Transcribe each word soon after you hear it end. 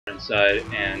inside,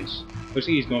 and looks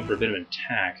like he's going for a bit of an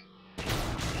attack.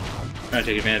 Trying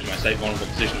to take advantage of my site vulnerable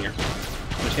position here.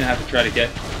 I'm just gonna have to try to get.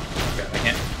 Okay, I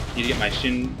can't. Need to get my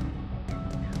shin.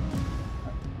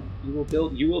 You will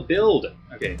build. You will build.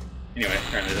 Okay. Anyway,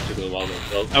 apparently that took a little while to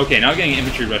build. Okay, now I'm getting an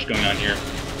infantry rush going on here.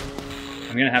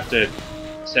 I'm gonna have to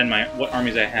send my what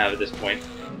armies I have at this point.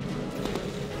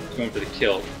 Going for the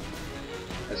kill.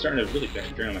 I'm starting to really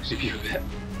drain on my CPU a bit,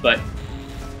 but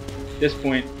at this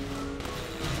point,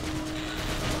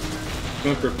 I'm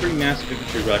going for a pretty massive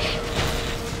infantry rush.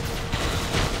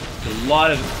 A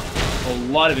lot of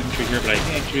infantry here, but I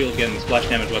think I should be able to get in the splash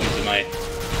damage weapons of my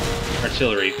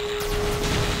artillery.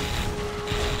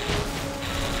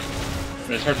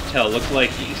 But it's hard to tell. Looks like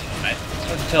it's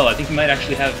hard to tell. I think he might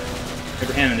actually have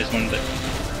upper hand in this one, but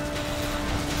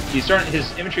his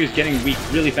infantry is getting weak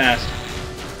really fast,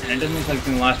 and it doesn't look like it's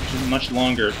going to last much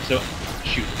longer. So,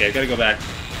 shoot. Okay, I gotta go back.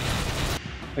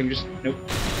 If I can just, nope.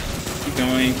 Keep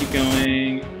going, keep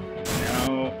going.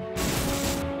 Now,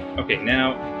 okay,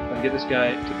 now if I can get this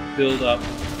guy to build up.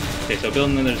 Okay, so build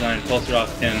another design, pulsar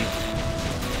off him.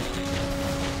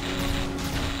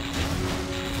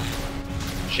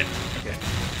 Shit. Okay.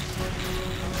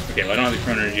 Okay, well I don't have the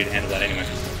chrono energy to handle that anyway.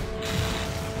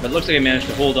 But it looks like I managed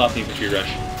to hold off the infantry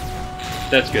rush.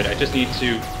 That's good. I just need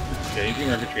to. Okay, I need to get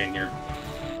more infantry in here.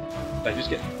 If I just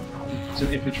get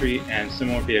some infantry and some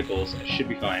more vehicles, I should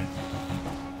be fine.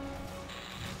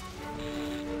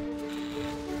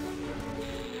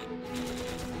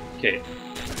 Okay,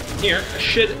 here I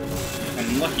should, if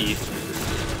I'm lucky,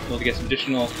 be able to get some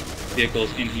additional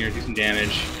vehicles in here, do some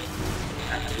damage.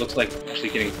 It looks like I'm actually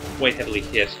getting quite heavily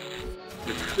hit.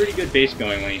 There's a pretty good base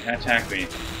going when he attacked me.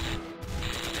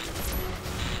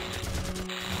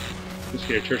 Let's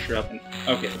get a tertiary up. And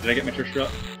okay, did I get my tertiary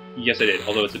up? Yes, I did.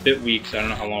 Although it's a bit weak, so I don't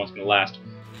know how long it's going to last.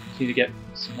 Just need to get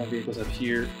some more vehicles up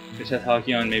here. If it's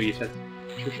Halcyon, maybe if it's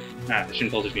the Shin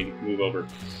Pulsers need to move over.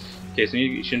 Okay, so I need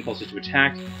to get Shin Pulsers to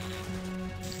attack.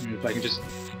 And if I can just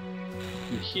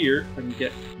from here, if I can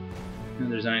get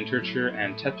another Zion Tertiary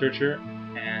and Teth Tertiary,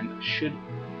 and I should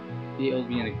be able to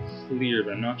be in the clear,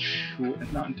 but I'm not sure.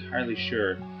 I'm not entirely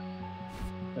sure. If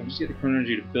I can just get the chrono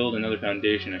energy to build another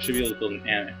foundation, I should be able to build an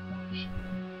annex.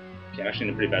 Okay, I'm actually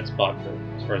in a pretty bad spot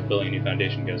as far as building a new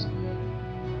foundation goes.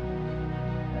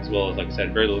 As well as, like I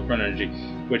said, very little chrono energy,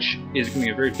 which is becoming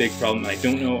a very big problem. I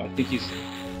don't know. I think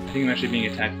I'm actually being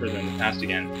attacked further in the past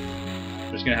again.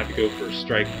 I'm just gonna have to go for a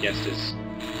strike against his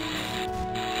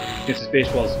base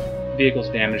while his vehicle's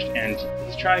damaged, and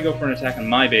he's trying to go for an attack on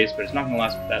my base, but it's not gonna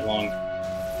last that long.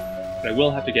 But I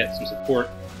will have to get some support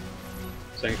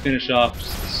so I can finish off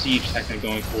just the siege attack I'm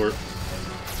going for.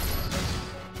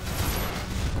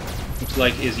 Looks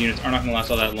like his units are not going to last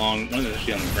all that long. One of them is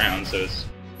actually on the ground, so it's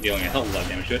dealing a hell of a lot of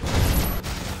damage to it.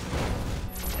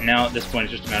 And now at this point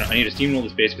it's just a matter of I need to steamroll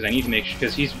this base because I need to make sure,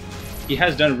 because he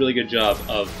has done a really good job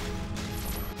of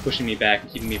pushing me back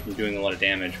and keeping me from doing a lot of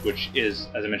damage, which is,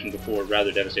 as I mentioned before,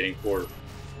 rather devastating for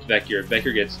Vecgir.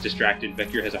 Vecgir gets distracted.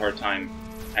 Vecgir has a hard time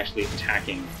actually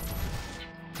attacking,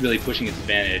 really pushing its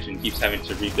advantage, and keeps having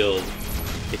to rebuild.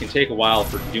 It can take a while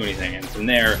for it to do anything, and from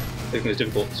there it becomes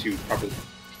difficult to properly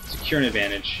secure an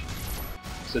advantage.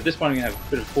 So at this point I'm going to have a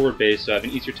bit of a forward base, so I have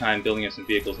an easier time building up some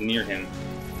vehicles near him.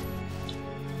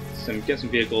 Get some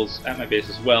vehicles at my base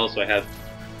as well, so I have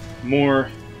more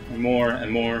and more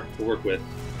and more to work with.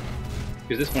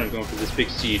 Because this point I'm going for this big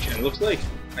siege, and it looks like,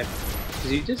 because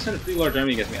he did send a pretty large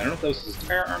army against me. I don't know if that was his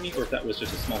entire army or if that was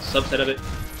just a small subset of it.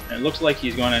 And it looks like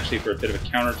he's going actually for a bit of a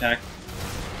counterattack.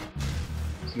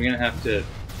 So I'm going to have to,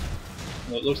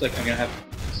 well, it looks like I'm going to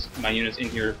have my units in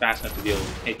here fast enough to be able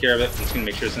to take care of it. I'm just going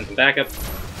to make sure to send some backup.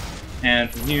 And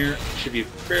from here, it should be a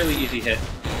fairly easy hit.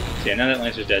 So yeah, now that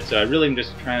Lancer's dead. So I really am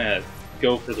just trying to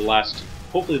go for the last,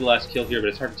 hopefully the last kill here, but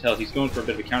it's hard to tell. He's going for a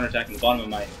bit of a counterattack in the bottom of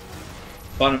my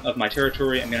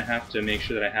territory. I'm going to have to make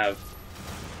sure that I have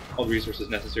all the resources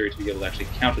necessary to be able to actually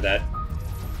counter that.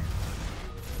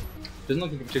 Doesn't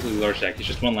look like a particularly large attack. He's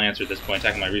just one Lancer at this point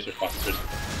attacking my resource processors,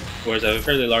 whereas I have a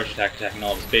fairly large attack attacking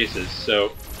all of his bases.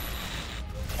 So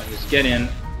I can just get in,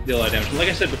 deal a lot of damage. And like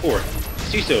I said before,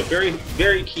 CESO very,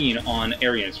 very keen on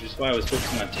air units, which is why I was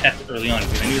focusing on Teth early on,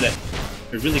 because I knew that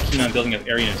they're really keen on building up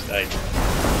air units that I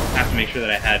have to make sure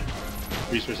that I had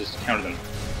resources to counter them.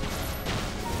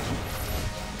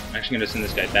 I'm actually going to send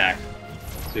this guy back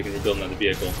so he can rebuild another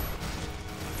vehicle.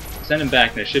 Send him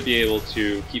back, and I should be able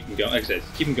to keep him going. Like I said,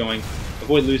 keep him going,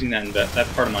 avoid losing that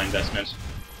part of my investment.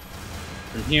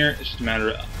 From here, it's just a matter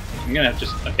of I'm gonna have to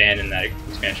just abandon that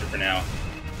expansion for now.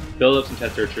 Build up some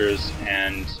Teth Tertiaries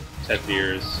and Teth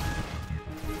Veers.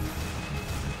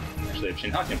 Actually, I have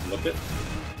Shin Halcyon for a little bit,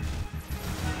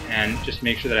 and just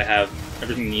make sure that I have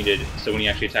everything needed, so when he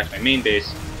actually attacks my main base,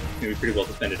 he's going to be pretty well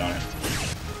defended on it.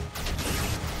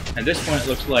 At this point, it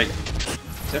looks like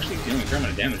it's actually dealing a fair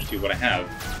amount of damage to what I have.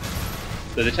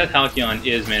 So the Teth Halcyon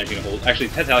is managing to hold... Actually,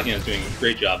 Teth Halcyon is doing a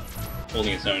great job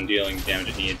holding its own, dealing the damage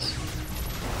it needs.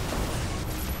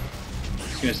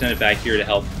 Just going to send it back here to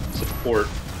help support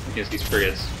against these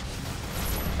frigates.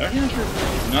 I'm not sure.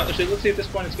 Not, actually, let's say at this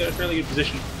point it's got a fairly good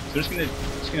position. So I'm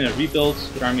just gonna rebuild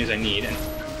what armies I need and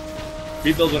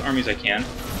rebuild what armies I can,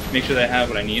 make sure that I have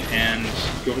what I need, and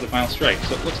go for the final strike.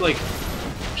 So it looks like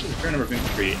actually there's a fair number of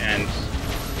infantry, and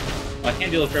while I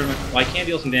can deal a fair amount, while I can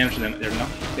deal some damage to them,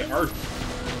 they are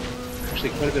actually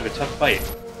quite a bit of a tough fight.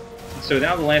 So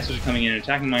now the Lancers are coming in and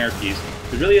attacking my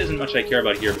RPs. There really isn't much I care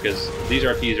about here because these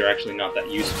RPs are actually not that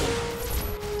useful.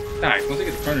 In fact, once I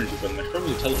get the chrono energy from them, I should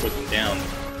probably teleport them down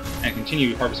and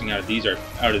continue harvesting out of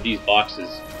these boxes.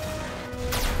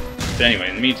 But anyway,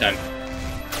 in the meantime,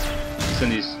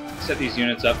 set these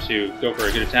units up to go for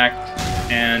a good attack,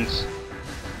 and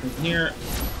from here,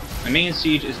 my main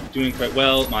siege is doing quite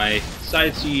well. My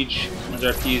side siege, as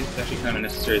RP, is actually kind of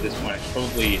unnecessary at this point. I should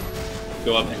probably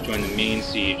go up and join the main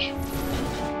siege.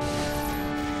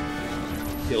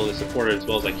 Be able to support it as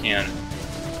well as I can.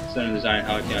 Send a design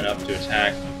Halcyon up to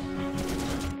attack,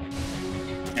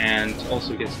 and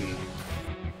also get some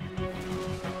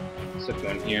stuff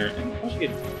going here. And I should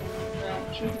get.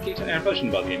 I probably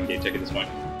shouldn't bother getting gate tech at this point,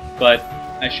 but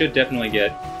I should definitely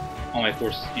get all my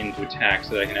forces into attack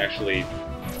so that I can actually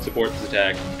support this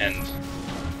attack and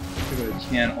do what I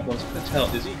can. Although it's hard to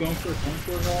tell, is he going for a flank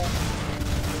at all?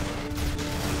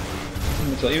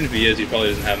 So even if he is, he probably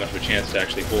doesn't have much of a chance to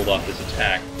actually hold off this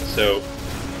attack. So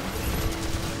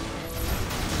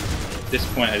at this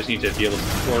point, I just need to be able to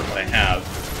support what I have.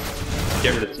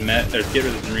 Get rid of this get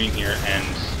rid of this marine here and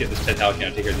get this Teth Halcyon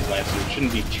and take care of these lancers. It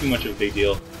shouldn't be too much of a big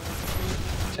deal.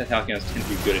 Teth Halcyons tend to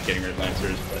be good at getting rid of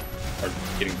lancers, or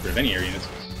getting rid of any air units.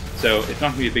 So it's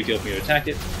not going to be a big deal for me to attack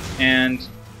it. And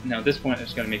now at this point, I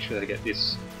just got to make sure that I get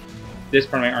this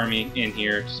part of my army in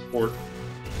here to support.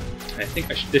 And I think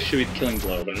this should be the killing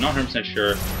blow, but I'm not 100%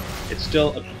 sure. It's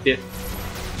still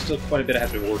quite a bit I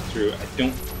have to work through.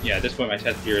 At this point, my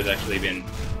Teth Beer has actually been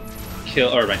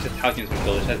killed, or my Teth Halcyon's been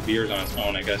killed. The Teth Beer is on its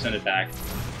own. I gotta send it back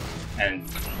and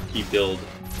rebuild.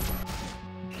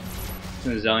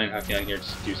 Send the Zelian Halcyon here to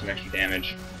do some extra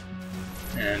damage.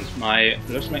 And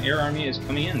the rest of my air army is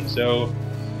coming in, so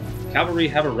cavalry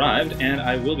have arrived, and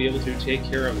I will be able to take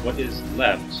care of what is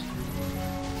left.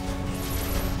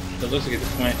 So it looks like at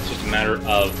this point it's just a matter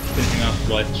of finishing off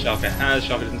what Shalkka has.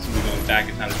 Shalkka doesn't seem to be going back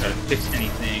in time to try to fix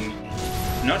anything.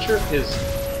 I'm not sure if his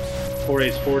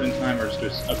forays forward in time are just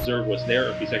to observe what's there,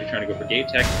 or if he's actually trying to go for gate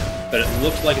tech, but it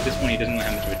looks like at this point he doesn't really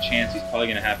have much of a chance. He's probably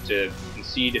going to have to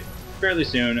concede fairly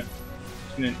soon.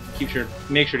 I'm going to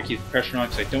make sure to keep the pressure on,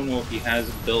 because I don't know if he has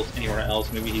built anywhere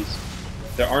else. Maybe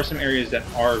there are some areas that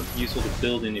are useful to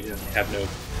build in even if they have no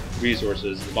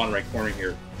resources. The bottom right corner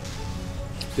here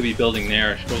could be building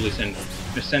there. I should probably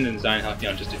send in Design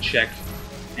Halcyon just to check,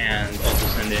 and also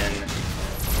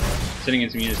sending in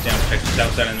some units down to check the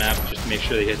south side of the map just to make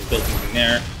sure that he hasn't built anything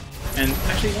there. And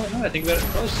actually, now that I think about it,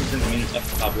 probably should send some units up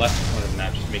the top left corner of the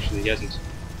map just to make sure that he hasn't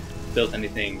built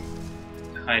anything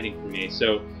hiding from me.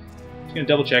 So I'm just going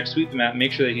to double check, sweep the map,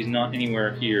 make sure that he's not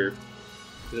anywhere here,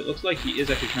 because it looks like he is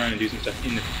actually trying to do some stuff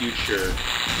in the future.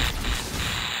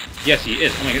 Yes, he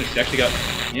is. Oh my goodness, he actually got...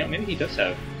 maybe he does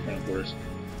have front quarters.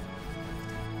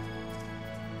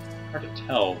 Hard to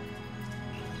tell.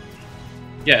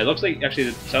 Yeah, it looks like actually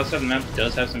the south side of the map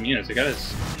does have some units. I'm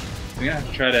gonna have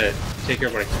to try to take care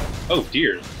of what I can. Oh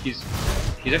dear, he's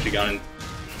actually gone.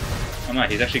 Oh my,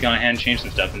 he's actually gone ahead and changed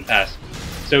some stuff in the past.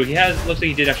 So looks like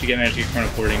he did actually manage to get chrono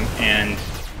porting, and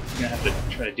I'm gonna have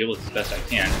to try to deal with it as best I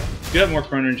can. I do have more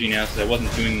chrono energy now, so I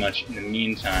wasn't doing much in the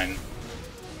meantime.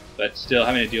 But still,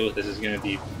 having to deal with this is gonna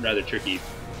be rather tricky.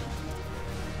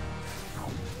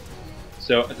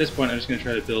 So at this point, I'm just going to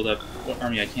try to build up what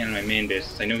army I can in my main base,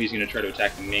 since I know he's going to try to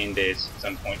attack the main base at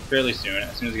some point fairly soon,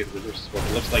 as soon as I get the resources for it.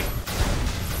 It looks like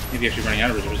maybe actually running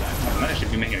out of resources. I might actually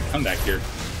be making a comeback here.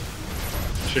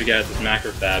 I should have got at this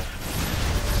macro fab.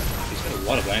 He's got a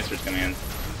lot of lancers coming in.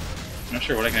 I'm not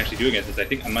sure what I can actually do against this. I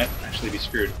think I might actually be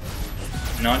screwed.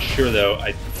 I'm not sure though.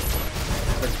 It's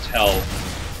hard to tell.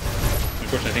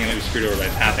 Unfortunately, I think I might be screwed over by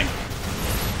pathing.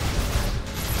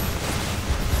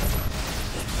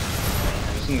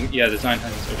 Yeah, the design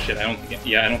has. Oh shit! I don't think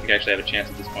I actually have a chance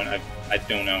at this point. I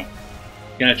don't know.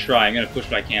 I'm gonna try. I'm gonna push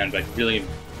what I can, but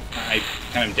I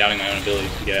kind of doubting my own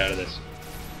abilities to get out of this.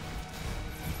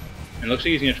 And it looks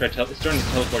like he's gonna try. It's starting to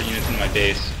teleport units into my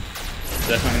base,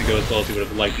 so that's not gonna go as well as he would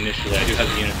have liked initially. I do have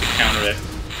the units to counter it,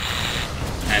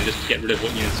 and just to get rid of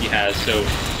what units he has. So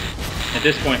at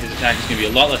this point, his attack is going to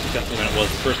be a lot less successful than it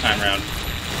was the first time around,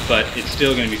 but it's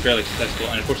still going to be fairly successful.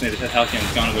 And unfortunately, the Halcyon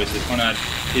has gone away, so the Tornad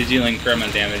is dealing a fair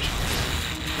amount of damage.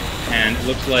 And it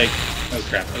looks like, oh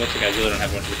crap, it looks like I really don't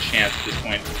have much of a chance at this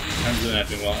point. I'm really not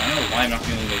doing well. I don't know why I'm not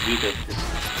feeling those vehicles, because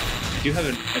I do have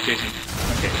an adjacent.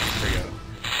 Okay, there we go.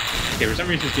 Okay, for some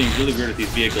reason it's being really weird with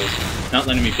these vehicles, not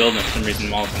letting me build them for some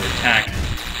reason while it's under attack.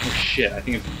 Oh shit, I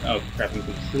think oh crap, I'm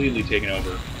completely taken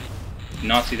over.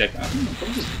 Not see that. I don't know what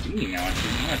I'm just doing now,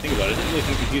 actually. Now I think about it, it's really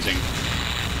kind of confusing.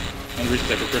 One of the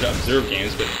reasons I prefer to observe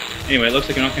games, but anyway, it looks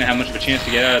like I'm not going to have much of a chance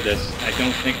to get out of this. I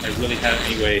don't think I really have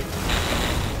any way,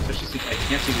 especially since I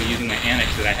can't seem to be using my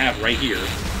annex that I have right here.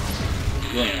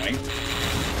 It's really annoying.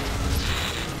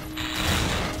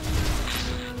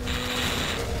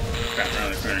 Crap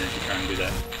around the corner to try and do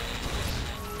that.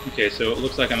 Okay, so it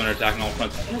looks like I'm under attack on all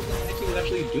fronts. I don't know what he was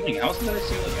actually doing. How is it that it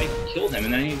seemed like I killed him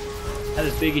and then he had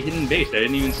this big hidden base that I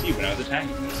didn't even see when I was attacking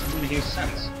him? This doesn't make any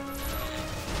sense.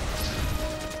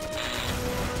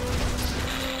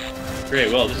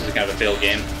 Great, well, this is kind of a failed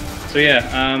game. So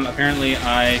yeah, apparently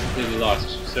I completely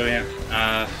lost. So yeah,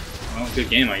 well, good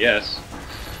game, I guess.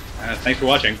 Thanks for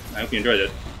watching. I hope you enjoyed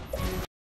it.